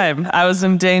every time I was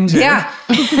in danger. Yeah.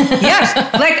 Yes.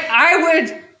 Like I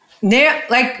would.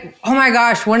 Oh my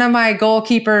gosh, one of my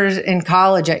goalkeepers in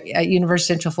college at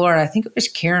University of Central Florida, I think it was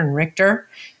Karen Richter.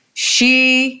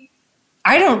 I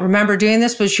don't remember doing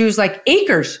this, but she was like,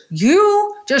 Akers,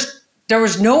 there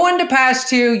was no one to pass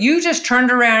to. You just turned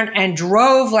around and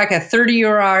drove like a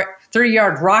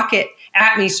 30-yard rocket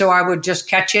at me so I would just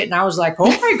catch it. And I was like, oh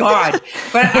my God.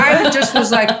 But I just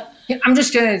was like, I'm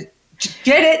just going to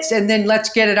get it and then let's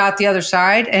get it out the other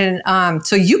side. And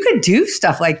so you could do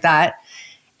stuff like that.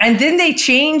 And then they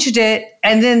changed it,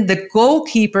 and then the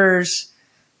goalkeeper's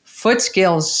foot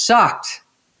skills sucked.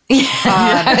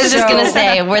 I was just going to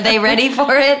say, were they ready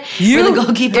for it? Were the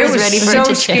goalkeepers ready for it to change? It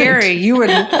was so scary.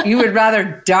 You would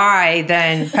rather die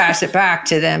than pass it back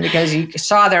to them because you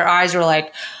saw their eyes were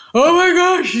like, oh my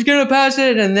gosh, she's going to pass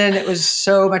it. And then it was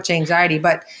so much anxiety.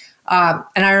 But,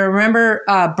 and I remember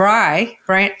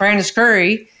Brandon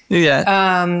Scurry.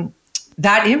 Yeah.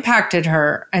 That impacted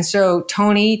her. And so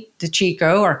Tony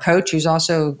DeChico, our coach, who's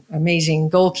also amazing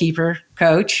goalkeeper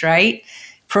coach, right?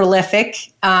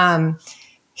 Prolific.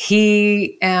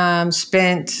 He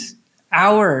spent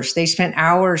hours. They spent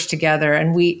hours together.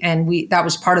 And we that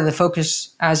was part of the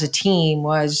focus as a team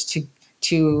was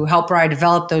to help Bri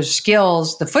develop those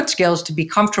skills, the foot skills, to be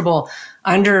comfortable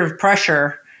under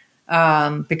pressure.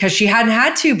 Because she hadn't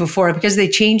had to before because they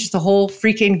changed the whole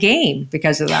freaking game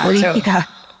because of that. So,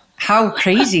 how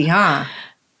crazy, huh?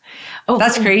 Oh,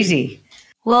 that's crazy.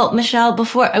 Well, Michelle,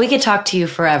 before we could talk to you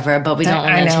forever, but we don't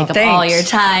want to take up all your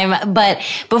time. But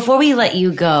before we let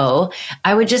you go,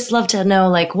 I would just love to know,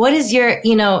 like, what is your,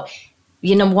 1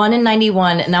 in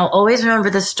 91, and I'll always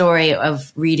remember the story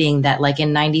of reading that, like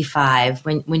in 95,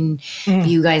 when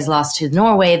you guys lost to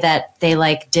Norway, that they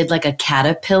did a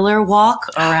caterpillar walk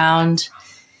around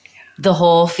the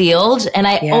whole field. And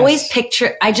I always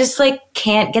picture, I just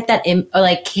can't get that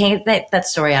can't get that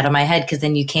story out of my head, because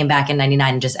then you came back in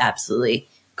 99 and just absolutely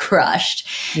crushed.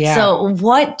 Yeah. So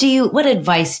what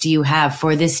advice do you have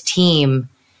for this team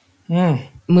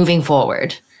moving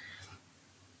forward?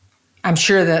 I'm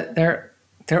sure that they're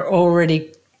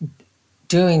already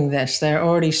doing this. They're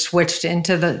already switched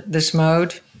into this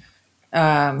mode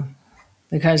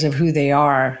because of who they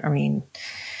are. I mean,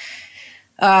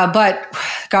 but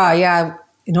God, yeah,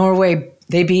 Norway,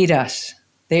 they beat us.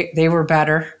 They were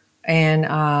better,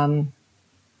 and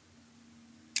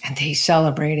they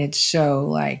celebrated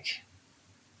so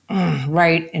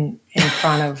right in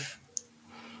front of.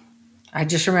 I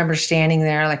just remember standing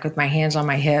there with my hands on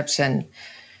my hips and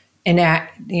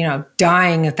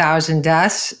dying 1,000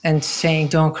 deaths and saying,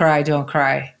 "Don't cry, don't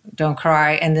cry, don't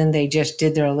cry," and then they just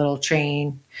did their little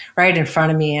train right in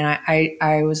front of me, and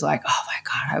I was like, oh my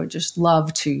God, I would just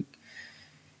love to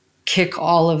kick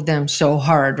all of them so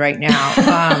hard right now.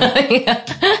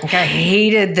 I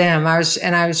hated them. I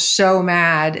was so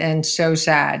mad and so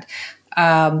sad.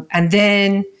 And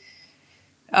then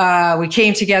we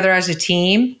came together as a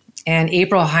team, and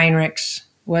April Heinrichs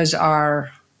was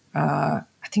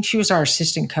I think she was our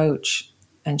assistant coach.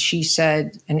 And she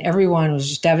said, and everyone was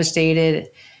just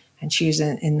devastated. And she was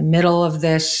in the middle of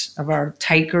our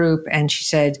tight group. And she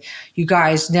said, you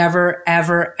guys never,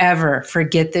 ever, ever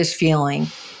forget this feeling.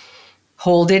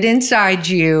 Hold it inside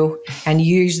you and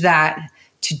use that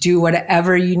to do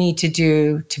whatever you need to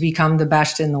do to become the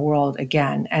best in the world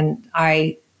again. And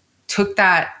I took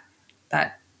that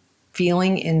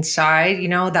feeling inside,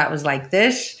 that was like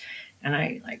this, and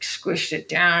I squished it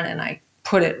down and I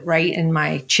put it right in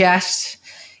my chest,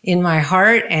 in my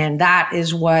heart. And that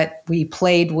is what we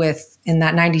played with in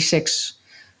that 96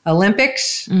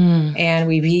 Olympics. And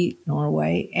we beat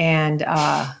Norway and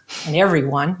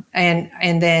everyone. And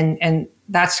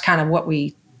that's kind of what at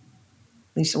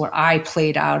least what I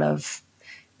played out of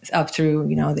up through,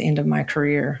 the end of my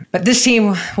career. But this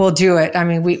team will do it. I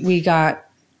mean, we got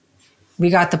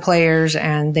the players,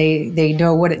 and they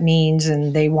know what it means,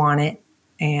 and they want it.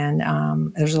 And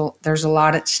there's a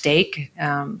lot at stake,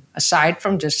 aside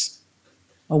from just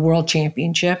a world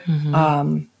championship.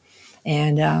 So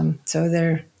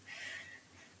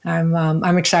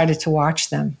I'm excited to watch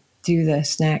them do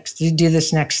this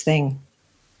next thing.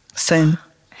 Same.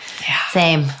 Yeah.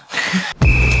 Same.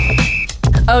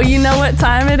 Oh, you know what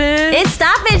time it is? It's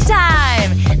stoppage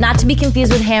time! Not to be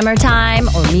confused with hammer time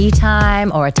or me time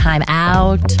or a time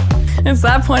out. It's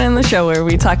that point in the show where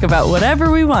we talk about whatever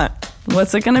we want.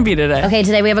 What's it going to be today? Okay,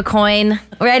 today we have a coin.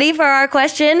 Ready for our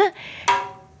question?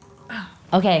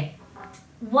 Okay.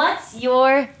 What's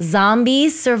your zombie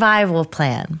survival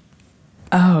plan?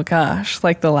 Oh, gosh.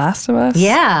 Like The Last of Us?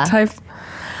 Yeah. Type.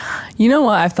 You know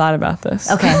what? I've thought about this.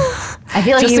 Okay. I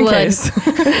feel like Just you in would.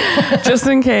 case. Just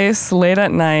in case, late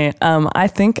at night, I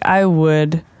think I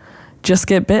would just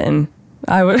get bitten.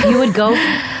 I would. You would go.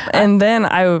 And then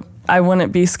I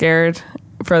wouldn't be scared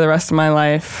for the rest of my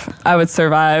life. I would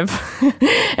survive.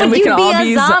 And But you'd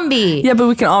be a zombie. Yeah, but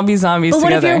we can all be zombies But what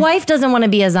together. if your wife doesn't want to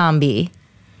be a zombie?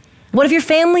 What if your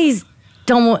family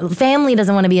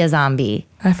doesn't want to be a zombie?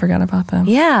 I forgot about them.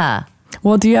 Yeah.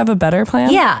 Well, do you have a better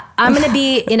plan? Yeah. I'm going to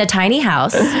be in a tiny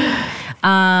house.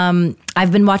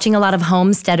 I've been watching a lot of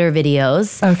homesteader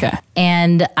videos. Okay.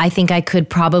 And I think I could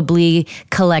probably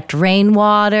collect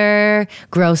rainwater,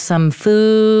 grow some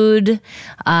food.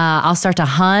 I'll start to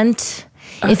hunt.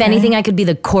 If anything, I could be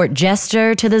the court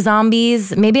jester to the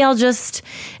zombies. Maybe I'll just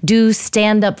do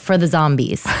stand up for the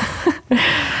zombies.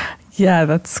 Yeah,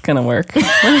 that's gonna work. I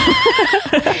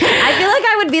feel like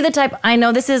I would be the type, I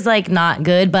know this is like not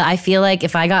good, but I feel like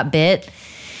if I got bit,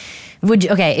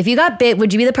 if you got bit,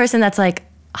 would you be the person that's like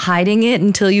hiding it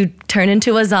until you turn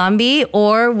into a zombie?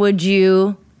 Or would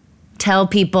you tell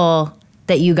people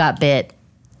that you got bit?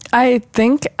 I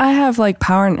think I have like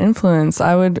power and influence.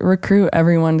 I would recruit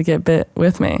everyone to get bit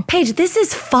with me. Paige, this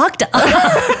is fucked up.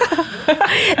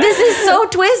 This is so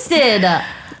twisted.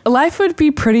 Life would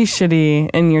be pretty shitty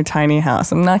in your tiny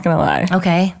house. I'm not gonna lie.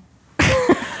 Okay.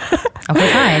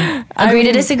 Okay, fine. Agree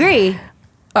to disagree.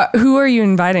 Who are you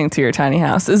inviting to your tiny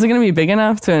house? Is it gonna be big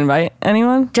enough to invite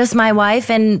anyone? Just my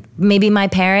wife and maybe my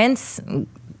parents,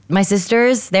 my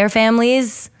sisters, their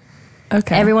families,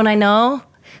 Okay. everyone I know.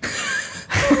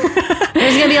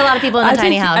 There's gonna be a lot of people in the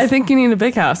tiny house. I think you need a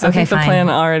big house. I Okay, think the fine. plan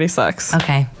already sucks.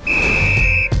 Okay.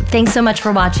 Thanks so much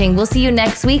for watching. We'll see you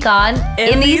next week on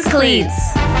In These Cleats.